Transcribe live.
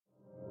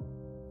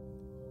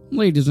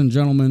Ladies and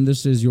gentlemen,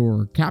 this is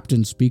your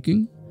captain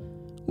speaking.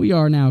 We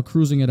are now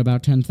cruising at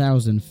about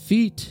 10,000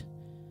 feet,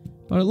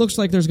 but it looks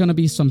like there's going to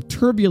be some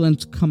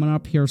turbulence coming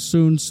up here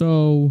soon,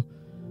 so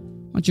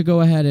why don't you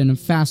go ahead and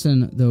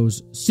fasten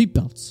those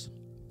seatbelts.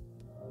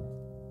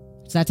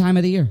 It's that time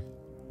of the year.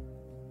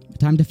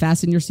 Time to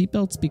fasten your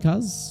seatbelts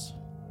because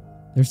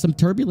there's some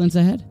turbulence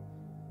ahead.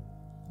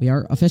 We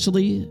are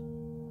officially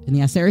in the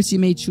Aseret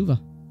Yemei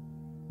Tshuva.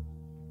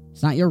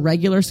 It's not your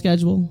regular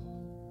schedule.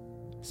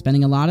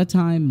 Spending a lot of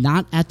time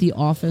not at the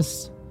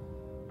office,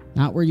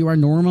 not where you are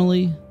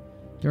normally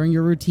during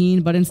your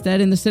routine, but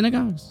instead in the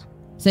synagogues,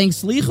 saying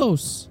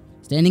slichos,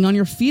 standing on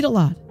your feet a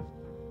lot.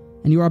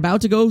 And you are about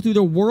to go through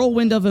the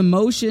whirlwind of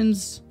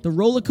emotions, the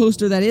roller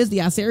coaster that is the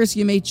Aseret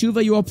Yemei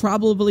Tshuva. You will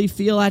probably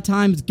feel at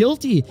times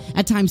guilty,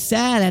 at times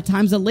sad, at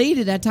times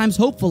elated, at times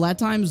hopeful, at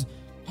times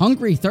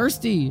hungry,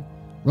 thirsty,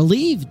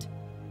 relieved.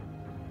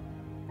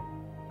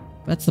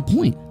 That's the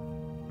point,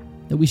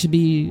 that we should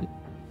be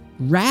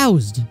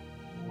roused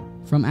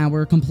from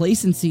our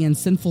complacency and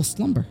sinful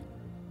slumber.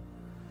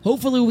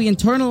 Hopefully we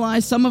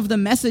internalize some of the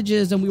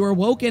messages and we were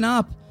woken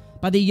up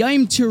by the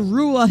Yom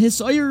Teruah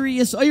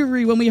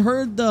Hisoyri when we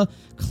heard the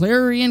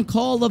clarion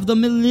call of the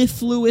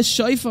Meliflu is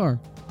Shofar.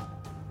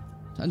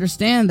 To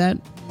understand that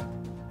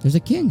there's a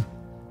king.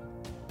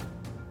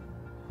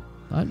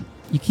 But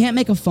you can't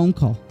make a phone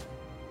call.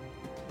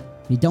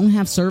 You don't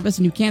have service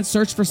and you can't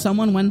search for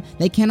someone when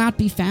they cannot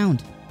be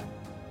found.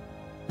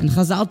 And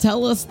Chazal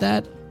tell us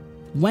that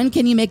when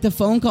can you make the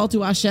phone call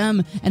to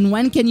Hashem? And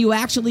when can you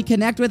actually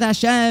connect with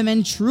Hashem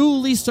and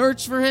truly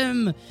search for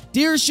Him?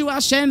 Dirshu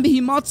Hashem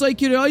b'himatzoi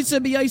kiryoyse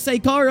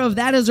b'yoyse karov.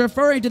 That is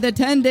referring to the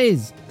 10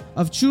 days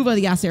of Tshuva,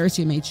 the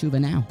Aseret Yemei Tshuva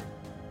now.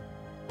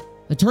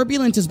 The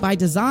turbulence is by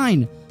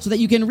design so that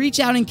you can reach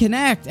out and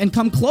connect and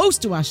come close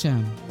to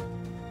Hashem.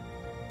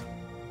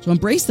 So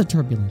embrace the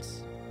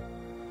turbulence.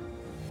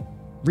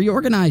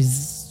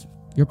 Reorganize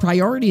your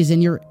priorities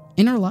in your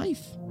inner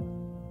life.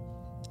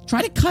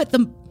 Try to cut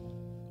them.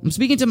 I'm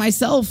speaking to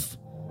myself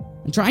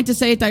and trying to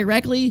say it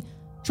directly.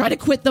 Try to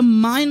quit the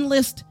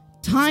mindless,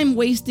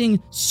 time-wasting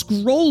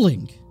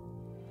scrolling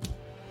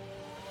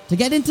to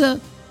get into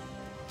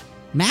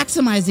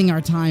maximizing our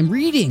time,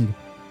 reading,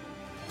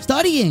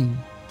 studying,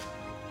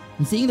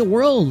 and seeing the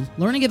world,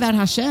 learning about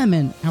Hashem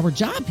and our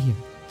job here.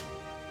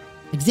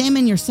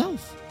 Examine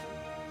yourself.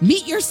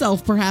 Meet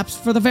yourself, perhaps,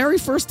 for the very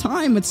first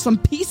time with some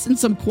peace and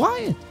some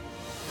quiet.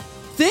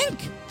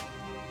 Think.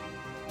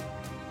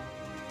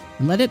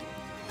 And let it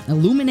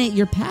illuminate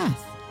your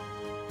path.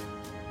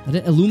 Let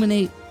it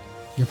illuminate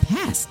your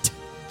past.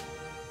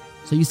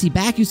 So you see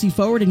back, you see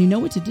forward, and you know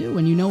what to do,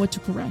 and you know what to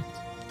correct.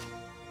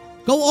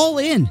 Go all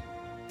in.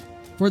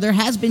 For there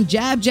has been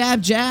jab,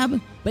 jab,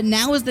 jab, but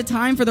now is the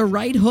time for the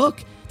right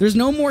hook. There's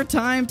no more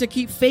time to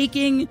keep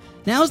faking.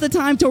 Now is the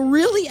time to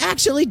really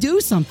actually do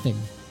something.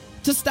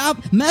 To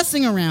stop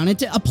messing around and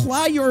to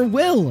apply your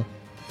will.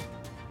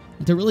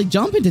 And to really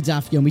jump into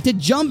Daf Yomi, to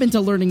jump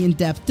into learning in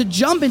depth, to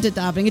jump into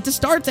davening, and to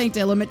start Saint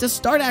Element, to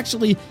start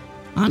actually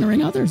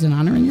honoring others and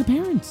honoring your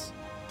parents.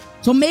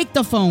 So make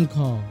the phone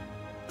call.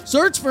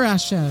 Search for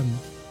Hashem.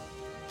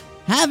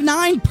 Have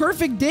 9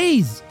 perfect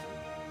days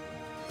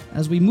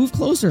as we move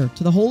closer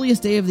to the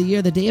holiest day of the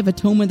year, the Day of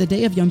Atonement, the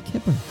Day of Yom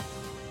Kippur.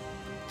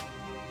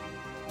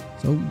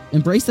 So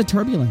embrace the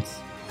turbulence.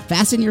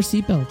 Fasten your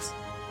seatbelts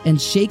and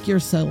shake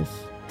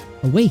yourself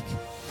awake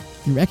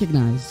and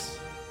recognize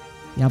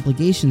the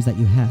obligations that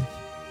you have.